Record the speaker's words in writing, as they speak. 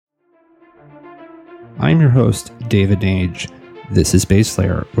I'm your host, David Nage. This is Base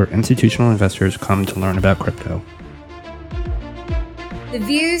Layer, where institutional investors come to learn about crypto. The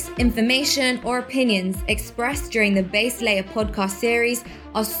views, information, or opinions expressed during the Base Layer podcast series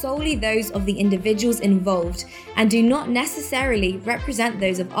are solely those of the individuals involved and do not necessarily represent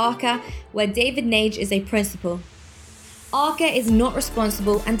those of ARCA, where David Nage is a principal. ARCA is not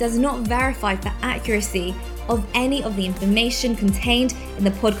responsible and does not verify the accuracy of any of the information contained in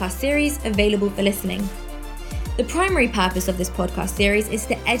the podcast series available for listening. The primary purpose of this podcast series is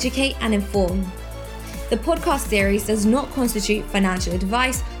to educate and inform. The podcast series does not constitute financial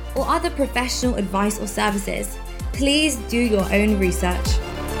advice or other professional advice or services. Please do your own research.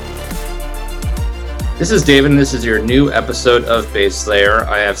 This is David, and this is your new episode of Base Layer.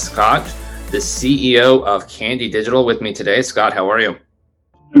 I have Scott, the CEO of Candy Digital, with me today. Scott, how are you?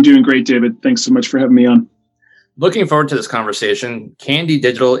 I'm doing great, David. Thanks so much for having me on. Looking forward to this conversation. Candy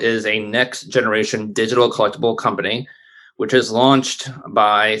Digital is a next generation digital collectible company, which is launched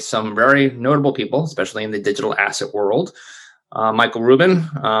by some very notable people, especially in the digital asset world. Michael Rubin,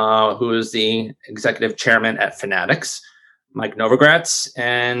 who is the executive chairman at Fanatics, Mike Novogratz,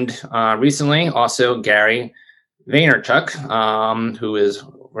 and recently also Gary Vaynerchuk, who is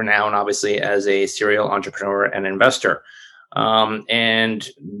renowned obviously as a serial entrepreneur and investor. And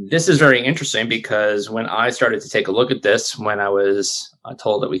this is very interesting because when I started to take a look at this, when I was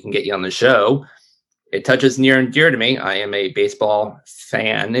told that we can get you on the show, it touches near and dear to me. I am a baseball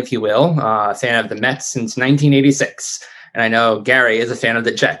fan, if you will, fan of the Mets since 1986. And I know Gary is a fan of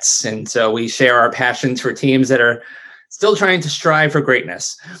the Jets. And so we share our passions for teams that are still trying to strive for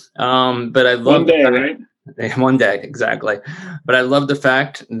greatness. But I love one day, right? One day, exactly. But I love the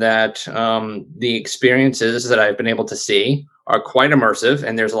fact that the experiences that I've been able to see are quite immersive.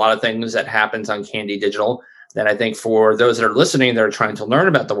 And there's a lot of things that happens on Candy Digital that I think for those that are listening, that are trying to learn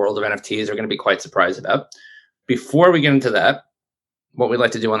about the world of NFTs, are going to be quite surprised about. Before we get into that, what we'd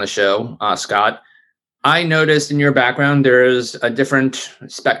like to do on the show, Scott, I noticed in your background, there's a different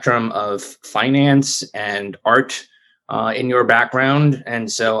spectrum of finance and art in your background.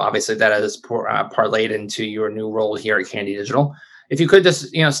 And so obviously that has parlayed into your new role here at Candy Digital. If you could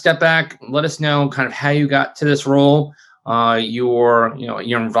just, step back, let us know kind of how you got to this role, your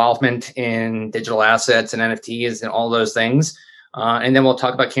involvement in digital assets and NFTs and all those things. And then we'll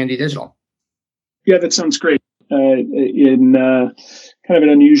talk about Candy Digital. Yeah, that sounds great. In kind of an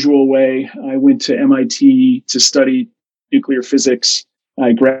unusual way, I went to MIT to study nuclear physics.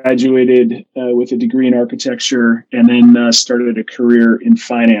 I graduated with a degree in architecture and then started a career in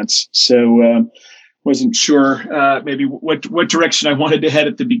finance. So wasn't sure maybe what direction I wanted to head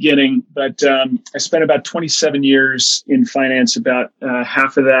at the beginning, but I spent about 27 years in finance, about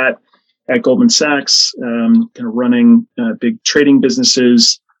half of that at Goldman Sachs, kind of running big trading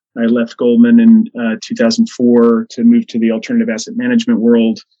businesses. I left Goldman in 2004 to move to the alternative asset management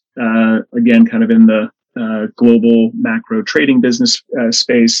world, again, kind of in the global macro trading business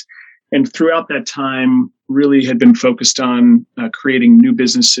space. And throughout that time, really had been focused on creating new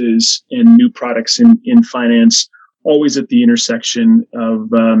businesses and new products in finance, always at the intersection of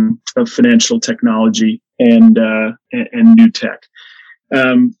financial technology and new tech.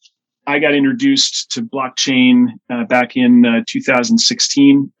 I got introduced to blockchain back in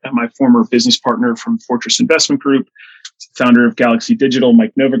 2016. My former business partner from Fortress Investment Group, founder of Galaxy Digital,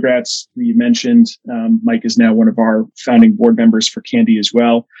 Mike Novogratz, who you mentioned. Mike is now one of our founding board members for Candy as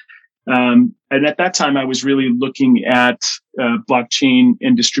well. And at that time, I was really looking at blockchain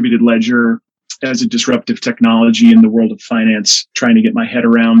and distributed ledger as a disruptive technology in the world of finance, trying to get my head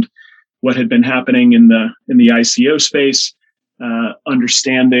around what had been happening in the ICO space,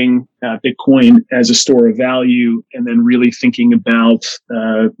 understanding Bitcoin as a store of value, and then really thinking about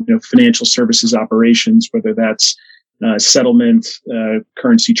financial services operations, whether that's settlement,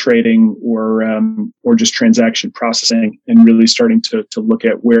 currency trading, or just transaction processing, and really starting to look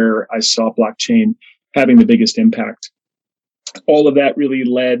at where I saw blockchain having the biggest impact. All of that really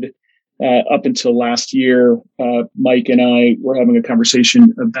led up until last year. Mike and I were having a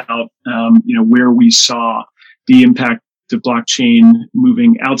conversation about where we saw the impact of blockchain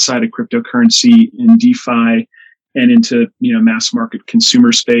moving outside of cryptocurrency in DeFi and into mass market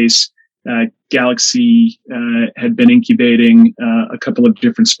consumer space. Galaxy had been incubating a couple of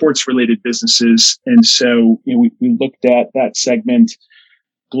different sports-related businesses, and so we looked at that segment: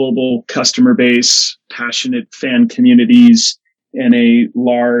 global customer base, passionate fan communities, and a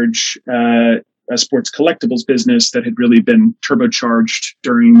large sports collectibles business that had really been turbocharged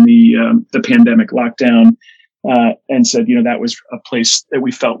during the pandemic lockdown. And said, that was a place that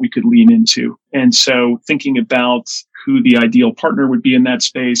we felt we could lean into. And so thinking about who the ideal partner would be in that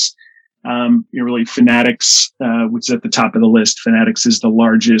space, Really Fanatics, which is at the top of the list. Fanatics is the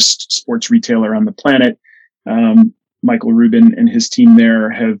largest sports retailer on the planet. Michael Rubin and his team there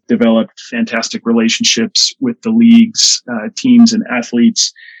have developed fantastic relationships with the leagues, teams, and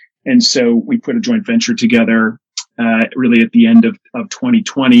athletes. And so we put a joint venture together really at the end of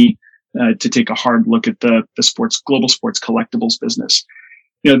 2020 to take a hard look at the global sports collectibles business.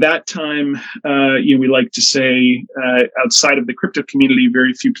 That time, we like to say, outside of the crypto community,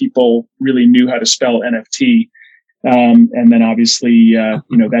 very few people really knew how to spell NFT. And then obviously,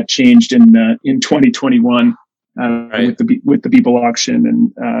 that changed in 2021 with the Beeple auction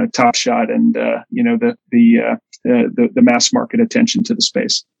and Top Shot and the mass market attention to the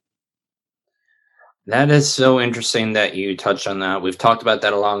space. That is so interesting that you touched on that. We've talked about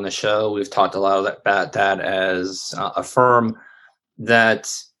that a lot on the show. We've talked a lot about that as a firm,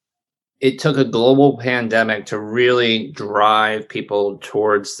 that it took a global pandemic to really drive people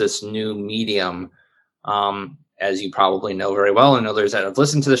towards this new medium. As you probably know very well, and others that have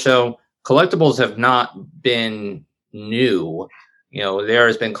listened to the show, collectibles have not been new. There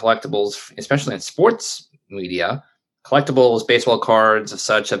has been collectibles, especially in sports media. Collectibles, baseball cards, as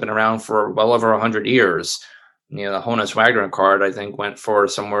such, have been around for well over 100 years. The Honus Wagner card, I think, went for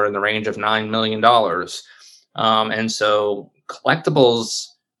somewhere in the range of $9 million. And so collectibles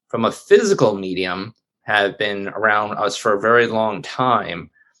from a physical medium have been around us for a very long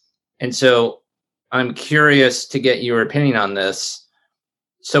time. And so I'm curious to get your opinion on this.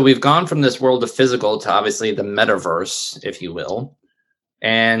 So we've gone from this world of physical to obviously the metaverse, if you will.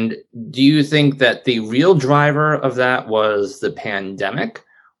 And do you think that the real driver of that was the pandemic?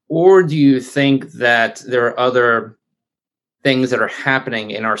 Or do you think that there are other things that are happening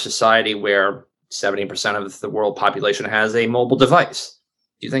in our society where 70% of the world population has a mobile device?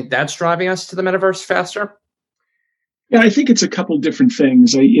 Do you think that's driving us to the metaverse faster? Yeah, I think it's a couple different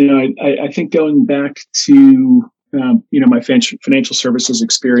things. I think going back to my financial services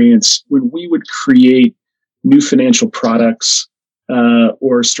experience, when we would create new financial products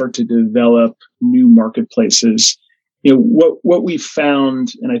or start to develop new marketplaces, what we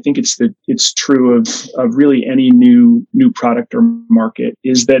found, and I think it's true of really any new product or market,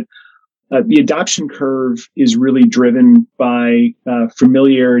 is that the adoption curve is really driven by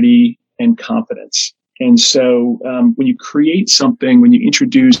familiarity and confidence. And so when you create something, when you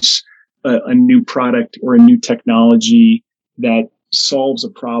introduce a new product or a new technology that solves a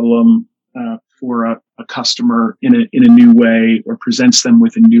problem for a customer in a new way or presents them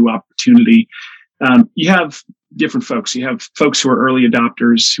with a new opportunity, you have different folks. You have folks who are early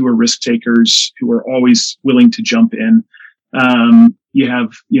adopters, who are risk takers, who are always willing to jump in. You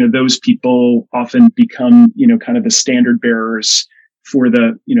have, those people often become, kind of the standard bearers for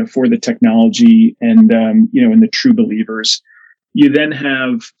the technology and the true believers. You then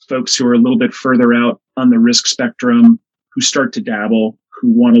have folks who are a little bit further out on the risk spectrum, who start to dabble, who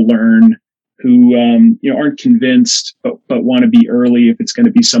want to learn, who, aren't convinced, but want to be early if it's going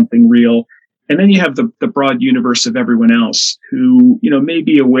to be something real. And then you have the broad universe of everyone else who, may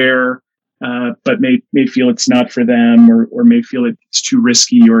be aware, but may feel it's not for them, or may feel it's too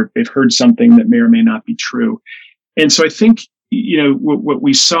risky, or they've heard something that may or may not be true. And so I think, what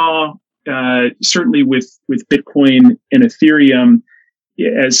we saw, certainly with Bitcoin and Ethereum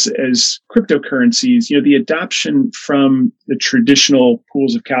as cryptocurrencies, the adoption from the traditional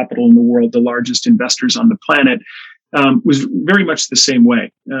pools of capital in the world, the largest investors on the planet, was very much the same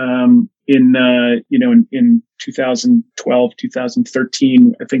way. In 2012,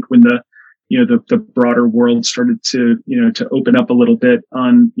 2013, I think when the broader world started to open up a little bit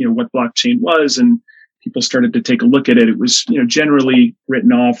on, what blockchain was, and people started to take a look at it, it was, generally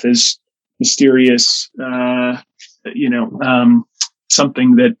written off as mysterious,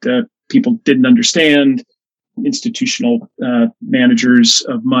 something that people didn't understand. Institutional managers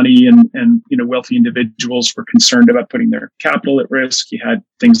of money and wealthy individuals were concerned about putting their capital at risk. You had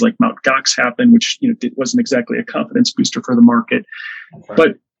things like Mt. Gox happen, which it wasn't exactly a confidence booster for the market. Okay.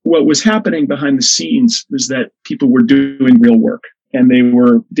 But what was happening behind the scenes was that people were doing real work, and they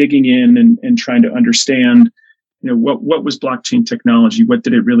were digging in and trying to understand, what was blockchain technology? What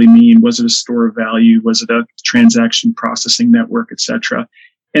did it really mean? Was it a store of value? Was it a transaction processing network, et cetera?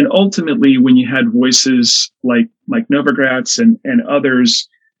 And ultimately, when you had voices like Mike Novogratz and others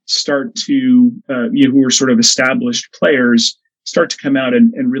start to, who were sort of established players, start to come out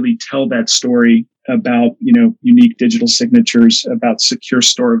and really tell that story about, unique digital signatures, about secure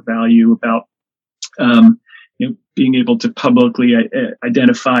store of value, about, being able to publicly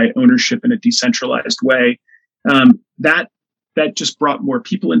identify ownership in a decentralized way, that just brought more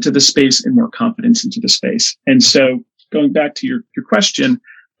people into the space and more confidence into the space. And so going back to your question,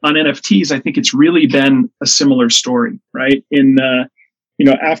 on NFTs, I think it's really been a similar story, right?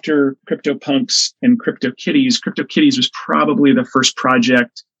 After CryptoPunks and CryptoKitties was probably the first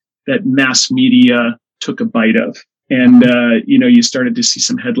project that mass media took a bite of. And, you started to see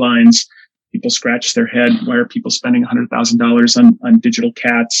some headlines. People scratch their head. Why are people spending $100,000 on digital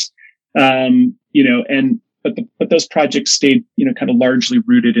cats? But those projects stayed, kind of largely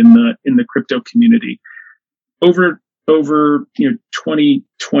rooted in the crypto community. Over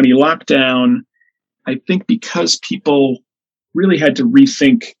 2020 lockdown, I think because people really had to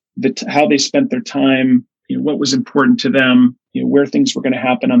rethink how they spent their time, what was important to them, where things were going to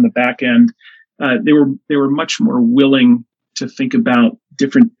happen on the back end. They were much more willing to think about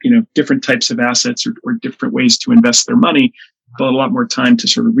different types of assets or different ways to invest their money, but a lot more time to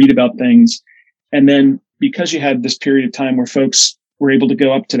sort of read about things. And then because you had this period of time where folks were able to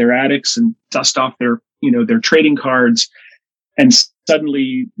go up to their attics and dust off their trading cards and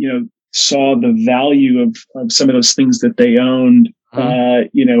suddenly, saw the value of some of those things that they owned,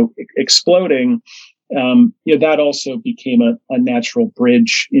 exploding. That also became a natural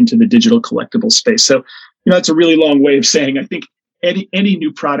bridge into the digital collectible space. So, it's a really long way of saying, I think any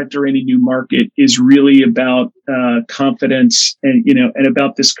new product or any new market is really about confidence and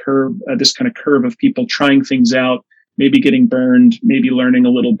about this curve, this kind of curve of people trying things out, maybe getting burned, maybe learning a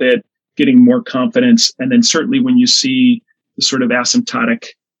little bit, getting more confidence. And then certainly when you see the sort of asymptotic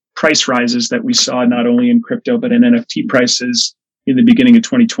price rises that we saw not only in crypto, but in NFT prices in the beginning of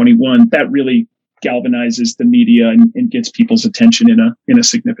 2021, that really galvanizes the media and gets people's attention in a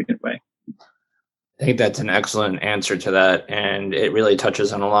significant way. I think that's an excellent answer to that, and it really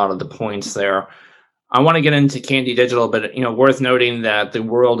touches on a lot of the points there. I want to get into Candy Digital, but worth noting that the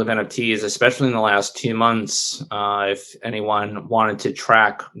world of NFTs, especially in the last 2 months, if anyone wanted to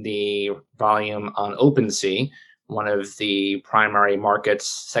track the volume on OpenSea, one of the primary markets,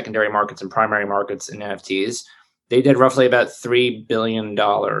 secondary markets and primary markets in NFTs, they did roughly about $3 billion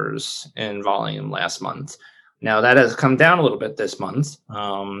in volume last month. Now, that has come down a little bit this month,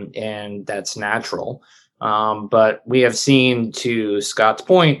 and that's natural. But we have seen, to Scott's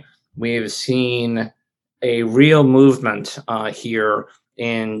point, we have seen a real movement here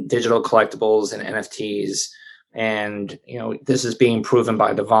in digital collectibles and NFTs. And, this is being proven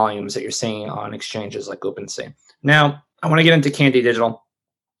by the volumes that you're seeing on exchanges like OpenSea. Now, I want to get into Candy Digital.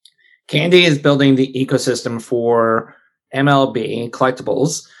 Candy is building the ecosystem for MLB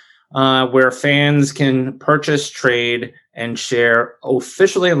collectibles, where fans can purchase, trade, and share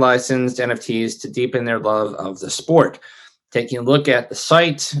officially licensed NFTs to deepen their love of the sport. Taking a look at the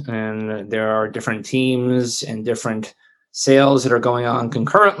site, and there are different teams and different sales that are going on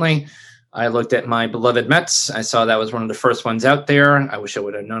concurrently. I looked at my beloved Mets. I saw that was one of the first ones out there. I wish I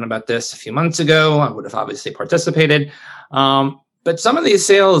would have known about this a few months ago. I would have obviously participated. But some of these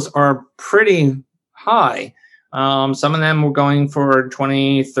sales are pretty high. Some of them were going for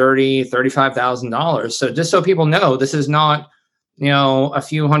 $20,000, $30,000, $35,000. So just so people know, this is not, a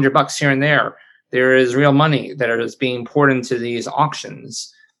few $100 here and there. There is real money that is being poured into these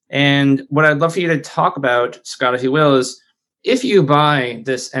auctions. And what I'd love for you to talk about, Scott, if you will, is if you buy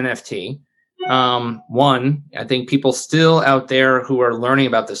this NFT, one, I think people still out there who are learning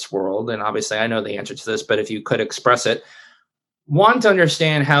about this world, and obviously I know the answer to this, but if you could express it, want to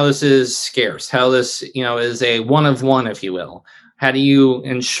understand how this is scarce, how this, is a one of one, if you will. How do you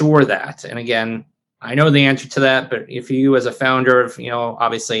ensure that? And again, I know the answer to that, but if you as a founder of,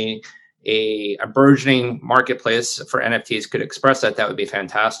 obviously a burgeoning marketplace for NFTs could express that, that would be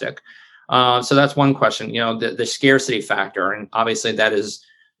fantastic. So that's one question, the scarcity factor. And obviously that is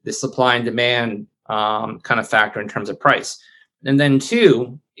the supply and demand kind of factor in terms of price. And then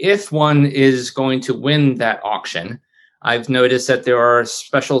two, if one is going to win that auction, I've noticed that there are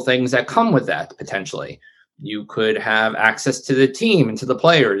special things that come with that potentially. You could have access to the team and to the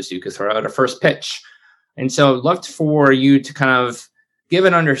players. You could throw out a first pitch. And so I'd love for you to kind of give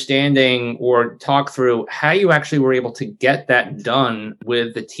an understanding or talk through how you actually were able to get that done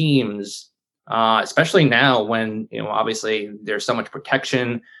with the teams, especially now when, obviously there's so much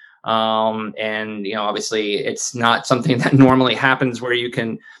protection. And, obviously it's not something that normally happens where you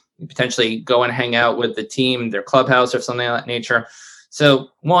can potentially go and hang out with the team, their clubhouse or something of that nature. So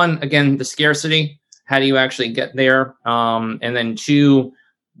one, again, the scarcity, how do you actually get there? And then two,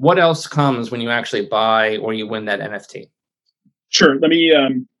 what else comes when you actually buy or you win that NFT? Sure. Let me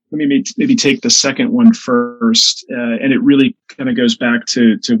maybe take the second one first. And it really kind of goes back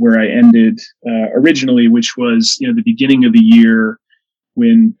to where I ended originally, which was, the beginning of the year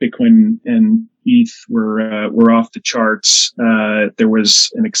when Bitcoin and ETH were off the charts. There was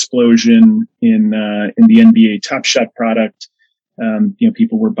an explosion in the NBA Top Shot product.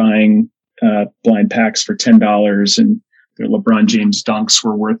 People were buying blind packs for $10, and their LeBron James dunks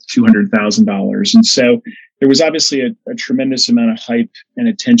were worth $200,000. And so there was obviously a tremendous amount of hype and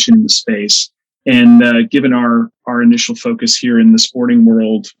attention in the space. And given our initial focus here in the sporting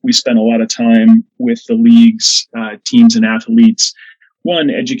world, we spent a lot of time with the leagues, teams, and athletes. One,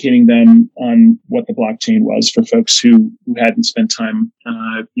 educating them on what the blockchain was for folks who hadn't spent time,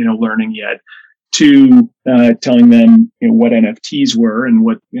 learning yet. Two, telling them what NFTs were and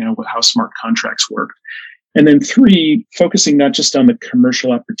how smart contracts worked. And then three, focusing not just on the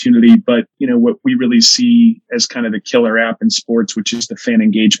commercial opportunity, but what we really see as kind of the killer app in sports, which is the fan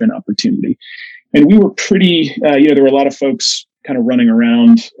engagement opportunity. And we were pretty, there were a lot of folks kind of running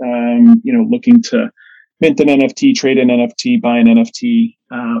around, looking to mint an NFT, trade an NFT, buy an NFT.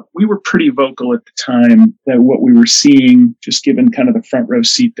 We were pretty vocal at the time that what we were seeing, just given kind of the front row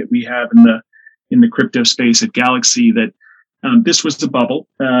seat that we have in the crypto space at Galaxy, that this was the bubble.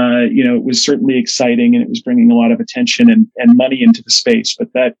 It was certainly exciting, and it was bringing a lot of attention and money into the space.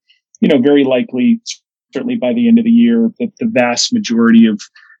 But that, very likely, certainly by the end of the year, the vast majority of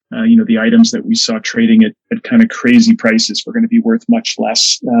the items that we saw trading at kind of crazy prices were going to be worth much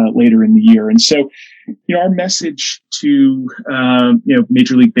less later in the year. And so, our message to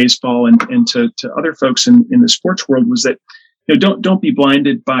Major League Baseball and to other folks in the sports world was that don't be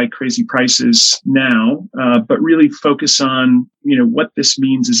blinded by crazy prices now, but really focus on what this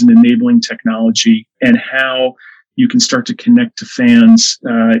means as an enabling technology and how you can start to connect to fans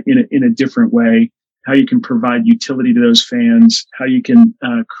in a different way. How you can provide utility to those fans, how you can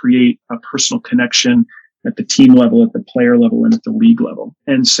create a personal connection at the team level, at the player level, and at the league level.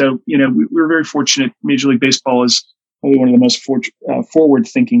 And so, we're very fortunate. Major League Baseball is probably one of the most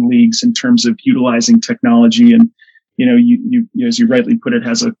forward-thinking leagues in terms of utilizing technology. And, you as you rightly put it,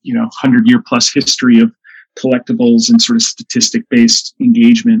 has a 100-year plus history of collectibles and sort of statistic-based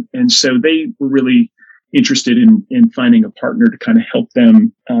engagement. And so they were really interested in finding a partner to kind of help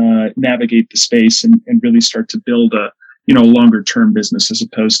them navigate the space and really start to build a longer term business, as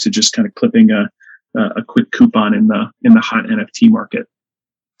opposed to just kind of clipping a quick coupon in the hot NFT market.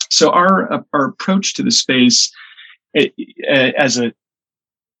 So our approach to the space as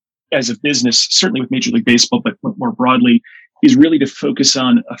a business, certainly with Major League Baseball, but more broadly, is really to focus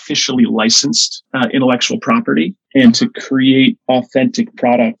on officially licensed intellectual property and to create authentic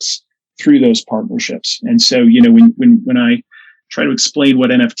products through those partnerships. And so, when I try to explain what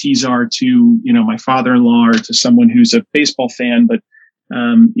NFTs are to, my father-in-law or to someone who's a baseball fan, but,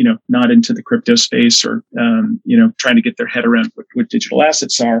 not into the crypto space or, trying to get their head around what digital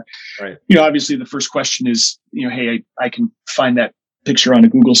assets are, right. Obviously the first question is, hey, I can find that picture on a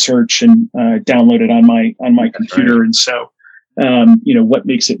Google search and download it on my computer. Right. And so, what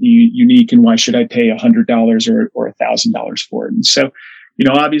makes it unique, and why should I pay $100 or $1,000 for it? And so,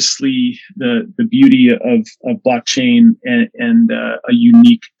 obviously the beauty of blockchain and a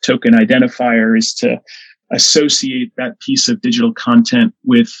unique token identifier is to associate that piece of digital content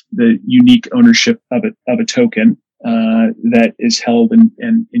with the unique ownership of a token that is held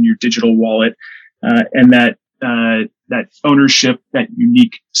in your digital wallet, and that ownership, that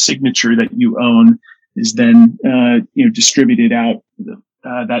unique signature that you own, is then distributed out.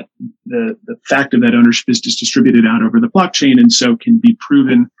 That the fact of that ownership is just distributed out over the blockchain, and so can be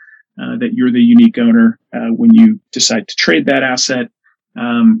proven that you're the unique owner when you decide to trade that asset.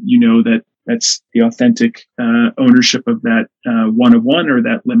 That's the authentic ownership of that one of one or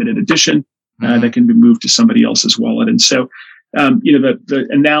that limited edition that can be moved to somebody else's wallet. And so, the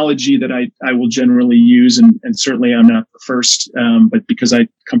analogy that I will generally use, and certainly I'm not the first, but because I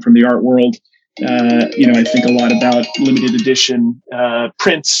come from the art world, I think a lot about limited edition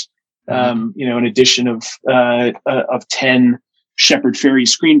prints. An edition of 10 Shepard Fairey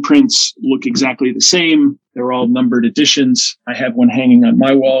screen prints look exactly the same. They're all numbered editions. I have one hanging on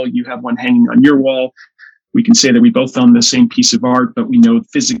my wall. You have one hanging on your wall. We can say that we both own the same piece of art, but we know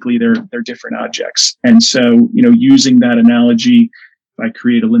physically they're different objects. And so, using that analogy, if I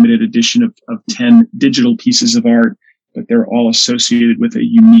create a limited edition of 10 digital pieces of art, but they're all associated with a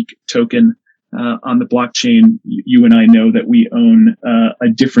unique token on the blockchain, you and I know that we own a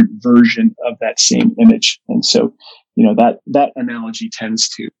different version of that same image. And so, that analogy tends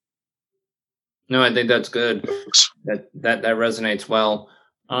to. No, I think that's good. That resonates well.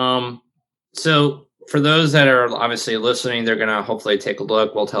 So for those that are obviously listening, they're going to hopefully take a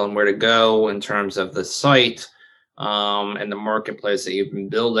look. We'll tell them where to go in terms of the site and the marketplace that you've been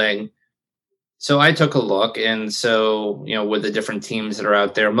building. So I took a look, and so, with the different teams that are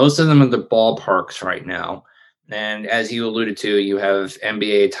out there, most of them are the ballparks right now. And as you alluded to, you have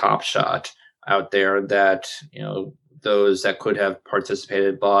NBA Top Shot out there that, those that could have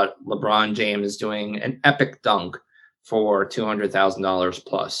participated bought LeBron James doing an epic dunk for $200,000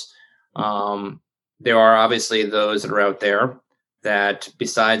 plus. There are obviously those that are out there that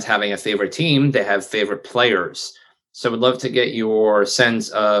besides having a favorite team, they have favorite players. So we'd love to get your sense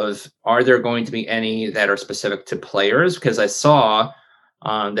of, are there going to be any that are specific to players? Because I saw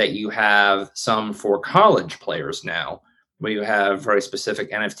that you have some for college players now, where you have very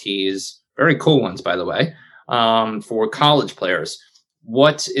specific NFTs, very cool ones, by the way, for college players.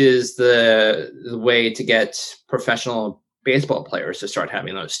 What is the way to get professional baseball players to start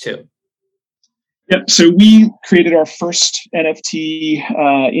having those too? Yep. So we created our first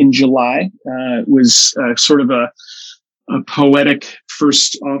NFT in July. It was sort of a poetic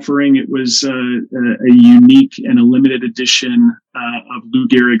first offering. It was a unique and a limited edition of Lou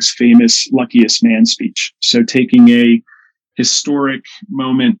Gehrig's famous "Luckiest Man" speech. So taking a historic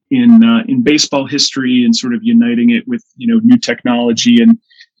moment in baseball history and sort of uniting it with new technology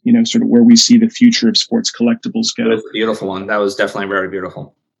and sort of where we see the future of sports collectibles go. That was a beautiful one. That was definitely very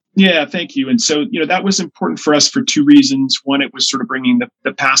beautiful. Yeah, thank you. And so, that was important for us for two reasons. One, it was sort of bringing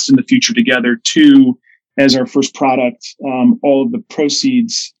the past and the future together. Two, as our first product, all of the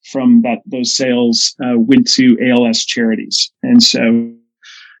proceeds from those sales went to ALS charities. And so,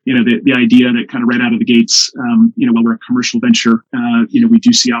 the idea that kind of right out of the gates, while we're a commercial venture, we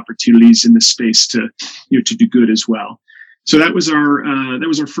do see opportunities in this space to do good as well. So that was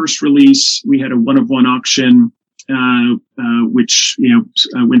our first release. We had a one-of-one auction, which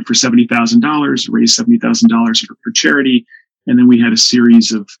went for $70,000, raised $70,000 for charity, and then we had a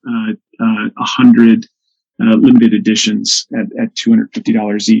series of 100 limited editions at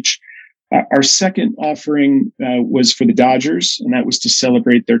 $250 each. Our second offering was for the Dodgers, and that was to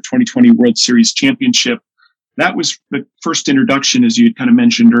celebrate their 2020 World Series championship. That was the first introduction, as you had kind of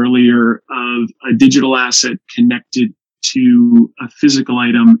mentioned earlier, of a digital asset connected to a physical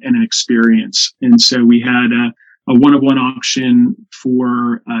item and an experience. And so we had a one-of-one auction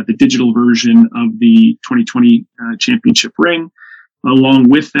for the digital version of the 2020 championship ring. Along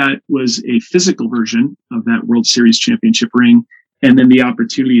with that was a physical version of that World Series championship ring, and then the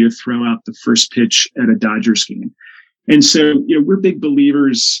opportunity to throw out the first pitch at a Dodgers game. And so, we're big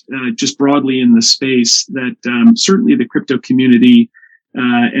believers just broadly in the space that certainly the crypto community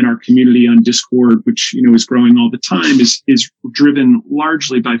and our community on Discord, which, is growing all the time, is driven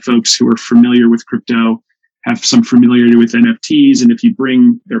largely by folks who are familiar with crypto, have some familiarity with NFTs. And if you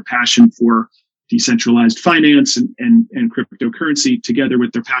bring their passion for decentralized finance and cryptocurrency together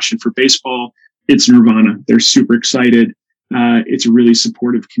with their passion for baseball, it's nirvana. They're super excited. It's a really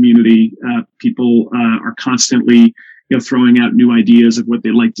supportive community. People are constantly, throwing out new ideas of what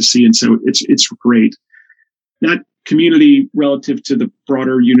they'd like to see. And so it's great. That community relative to the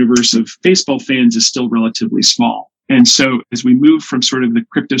broader universe of baseball fans is still relatively small. And so as we move from sort of the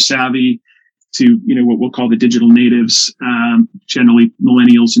crypto savvy to, what we'll call the digital natives, generally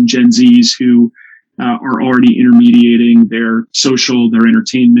millennials and Gen Zs who are already intermediating their social, their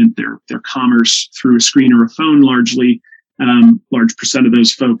entertainment, their commerce through a screen or a phone largely. Large percent of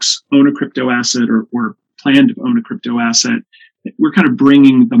those folks own a crypto asset or plan to own a crypto asset. We're kind of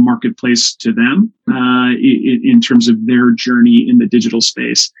bringing the marketplace to them in terms of their journey in the digital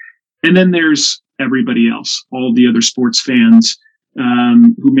space. And then there's everybody else, all the other sports fans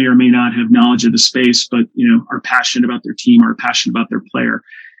who may or may not have knowledge of the space, but are passionate about their team, are passionate about their player.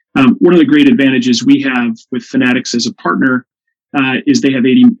 One of the great advantages we have with Fanatics as a partner is they have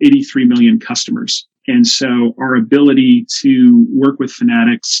 83 million customers. And so our ability to work with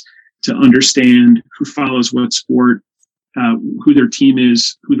Fanatics to understand who follows what sport, who their team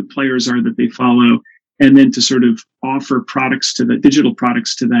is, who the players are that they follow, and then to sort of offer products to the digital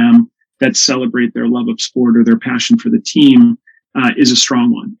products to them that celebrate their love of sport or their passion for the team is a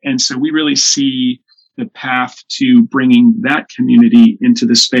strong one. And so we really see the path to bringing that community into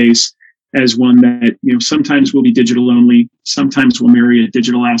the space as one that, sometimes will be digital only, sometimes will marry a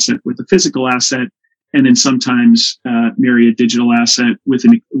digital asset with a physical asset, and then sometimes marry a digital asset with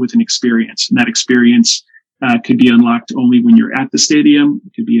an experience. And that experience could be unlocked only when you're at the stadium.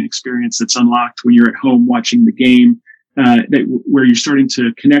 It could be an experience that's unlocked when you're at home watching the game, where you're starting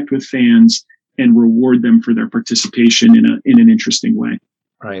to connect with fans and reward them for their participation in an interesting way.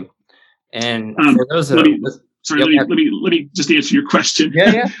 Right. And for those that let me just answer your question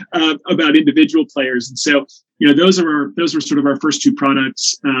about individual players. And so, those were sort of our first two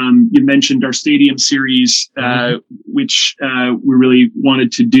products. You mentioned our Stadium series, which we really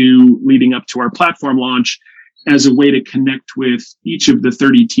wanted to do leading up to our platform launch as a way to connect with each of the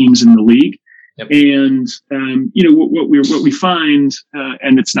 30 teams in the league. Yep. And what we find,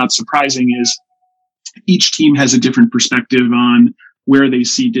 and it's not surprising, is each team has a different perspective on where they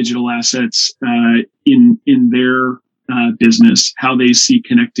see digital assets in their business, how they see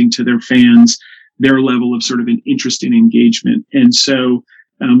connecting to their fans, their level of sort of an interest in engagement. And so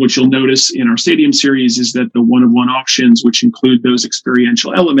what you'll notice in our stadium series is that the one-of-one auctions, which include those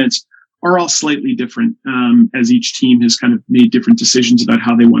experiential elements, are all slightly different as each team has kind of made different decisions about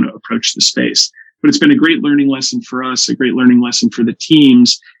how they want to approach the space. But it's been a great learning lesson for us, a great learning lesson for the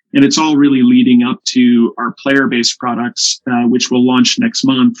teams. And it's all really leading up to our player-based products, which will launch next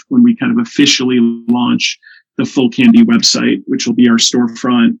month when we kind of officially launch the full Candy website, which will be our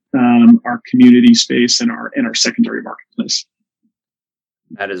storefront, our community space, and our secondary marketplace.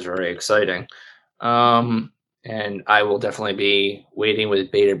 That is very exciting. And I will definitely be waiting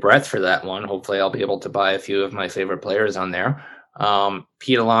with bated breath for that one. Hopefully I'll be able to buy a few of my favorite players on there.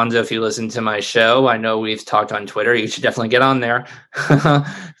 Pete Alonso, if you listen to my show, I know we've talked on Twitter. You should definitely get on there.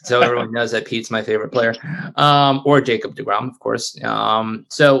 So everyone knows that Pete's my favorite player. Or Jacob deGrom, of course.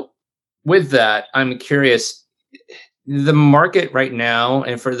 So with that, I'm curious, the market right now,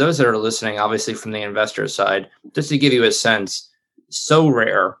 and for those that are listening, obviously from the investor side, just to give you a sense,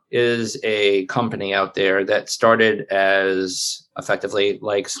 SoRare is a company out there that started as effectively,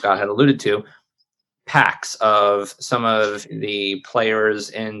 like Scott had alluded to, packs of some of the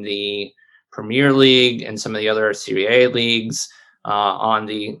players in the Premier League and some of the other Serie A leagues on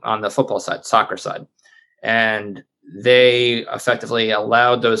the football side, soccer side. And they effectively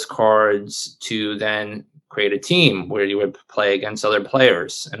allowed those cards to then create a team where you would play against other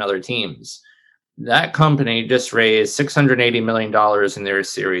players and other teams. That company just raised $680 million in their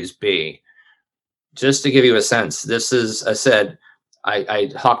Series B. Just to give you a sense, this is, I said, I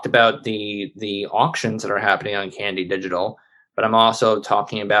talked about the auctions that are happening on Candy Digital, but I'm also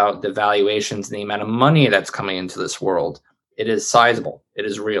talking about the valuations and the amount of money that's coming into this world. It is sizable. It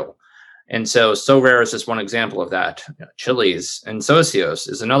is real. And so SoRare is just one example of that. Chili's and Socios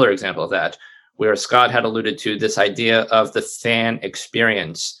is another example of that, where Scott had alluded to this idea of the fan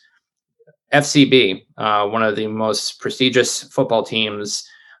experience. FCB, one of the most prestigious football teams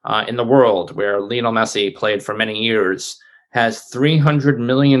in the world, where Lionel Messi played for many years, has 300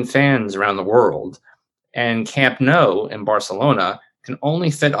 million fans around the world. And Camp Nou in Barcelona can only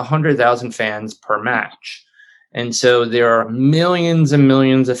fit 100,000 fans per match. And so there are millions and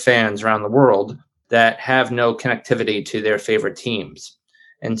millions of fans around the world that have no connectivity to their favorite teams.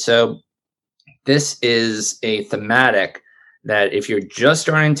 And so this is a thematic that if you're just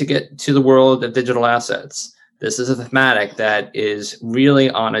starting to get to the world of digital assets, this is a thematic that is really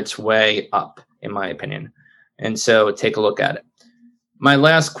on its way up, in my opinion. And so take a look at it. My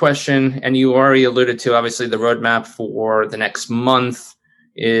last question, and you already alluded to, obviously, the roadmap for the next month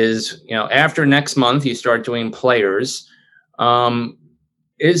is, after next month, you start doing players.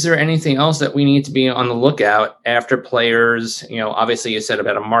 Is there anything else that we need to be on the lookout after players? Obviously, you said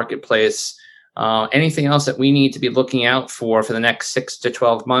about a marketplace. Anything else that we need to be looking out for the next 6 to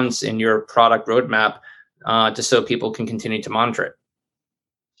 12 months in your product roadmap, just so people can continue to monitor it?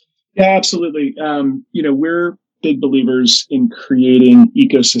 Yeah, absolutely. We're big believers in creating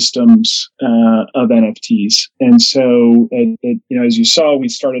ecosystems of NFTs. And so, as you saw, we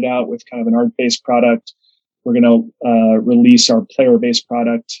started out with kind of an art-based product. We're going to release our player-based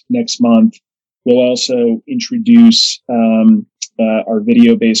product next month. We'll also introduce our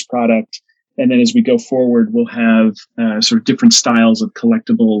video-based product. And then as we go forward, we'll have sort of different styles of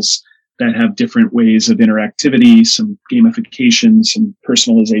collectibles that have different ways of interactivity, some gamification, some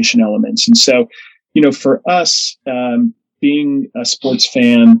personalization elements. And so, for us, being a sports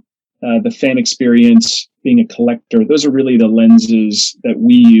fan, the fan experience, being a collector, those are really the lenses that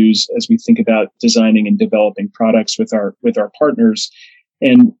we use as we think about designing and developing products with our partners.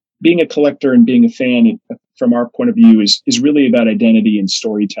 And being a collector and being a fan, from our point of view, is really about identity and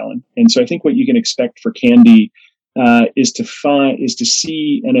storytelling. And so I think what you can expect for Candy is to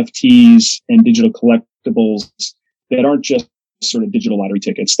see NFTs and digital collectibles that aren't just sort of digital lottery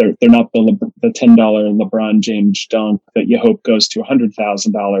tickets. They're not the $10 LeBron James dunk that you hope goes to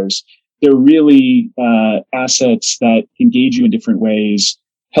 $100,000. They're really assets that engage you in different ways,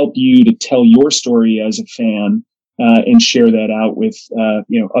 help you to tell your story as a fan, and share that out with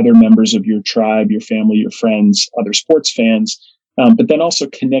other members of your tribe, your family, your friends, other sports fans. But then also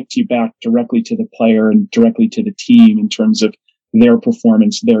connect you back directly to the player and directly to the team in terms of their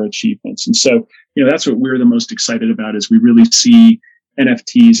performance, their achievements. And so, that's what we're the most excited about, is we really see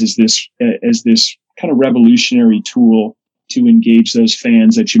NFTs as this kind of revolutionary tool to engage those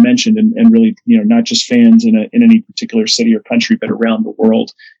fans that you mentioned, and really, not just fans in any particular city or country, but around the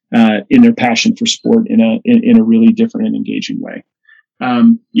world, in their passion for sport in a really different and engaging way.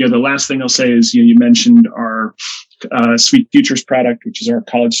 The last thing I'll say is, you mentioned our Sweet Futures product, which is our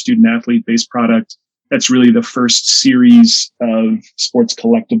college student athlete based product. That's really the first series of sports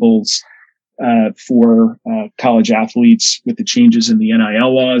collectibles for college athletes with the changes in the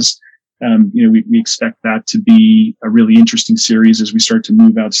NIL laws. We expect that to be a really interesting series as we start to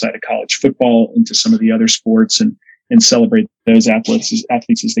move outside of college football into some of the other sports and celebrate those athletes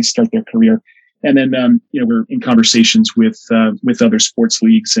as they start their career. And then, we're in conversations with other sports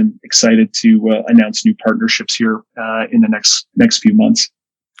leagues and excited to announce new partnerships here in the next few months.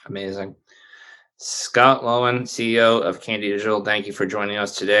 Amazing. Scott Lowen, CEO of Candy Digital, thank you for joining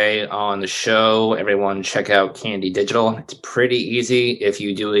us today on the show. Everyone, check out Candy Digital. It's pretty easy. If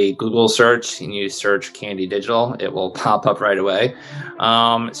you do a Google search and you search Candy Digital, it will pop up right away.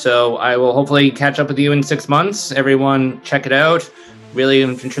 So I will hopefully catch up with you in 6 months. Everyone, check it out. Really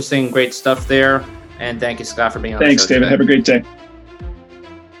interesting, great stuff there. And thank you, Scott, for being on the show. Thanks, David. Today. Have a great day.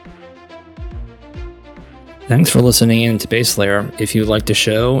 Thanks for listening in to Base Layer. If you like the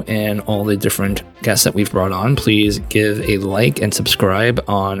show and all the different guests that we've brought on, please give a like and subscribe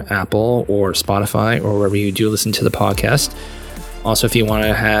on Apple or Spotify or wherever you do listen to the podcast. Also, if you want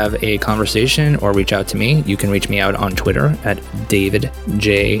to have a conversation or reach out to me, you can reach me out on Twitter at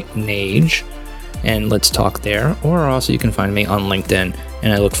DavidJNage, and let's talk there. Or also you can find me on LinkedIn,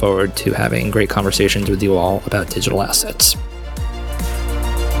 and I look forward to having great conversations with you all about digital assets.